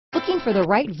Looking for the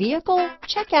right vehicle?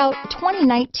 Check out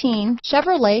 2019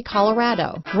 Chevrolet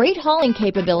Colorado. Great hauling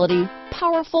capability,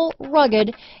 powerful,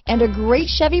 rugged, and a great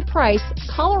Chevy price,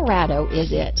 Colorado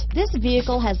is it. This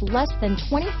vehicle has less than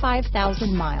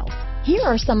 25,000 miles. Here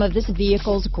are some of this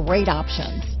vehicle's great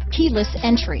options: keyless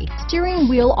entry, steering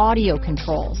wheel audio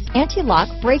controls, anti-lock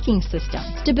braking system,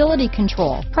 stability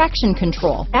control, traction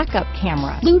control, backup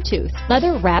camera, Bluetooth,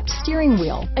 leather-wrapped steering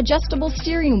wheel, adjustable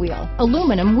steering wheel,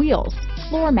 aluminum wheels,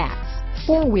 floor mats,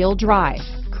 four-wheel drive,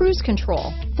 cruise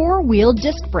control, four-wheel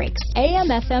disc brakes,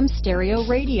 AM/FM stereo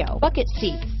radio, bucket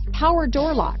seats, power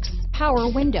door locks,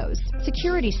 power windows,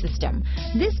 security system.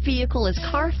 This vehicle is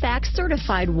CARFAX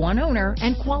certified one owner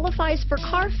and qualifies for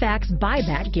CARFAX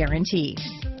buyback guarantee.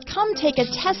 Come take a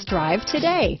test drive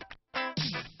today.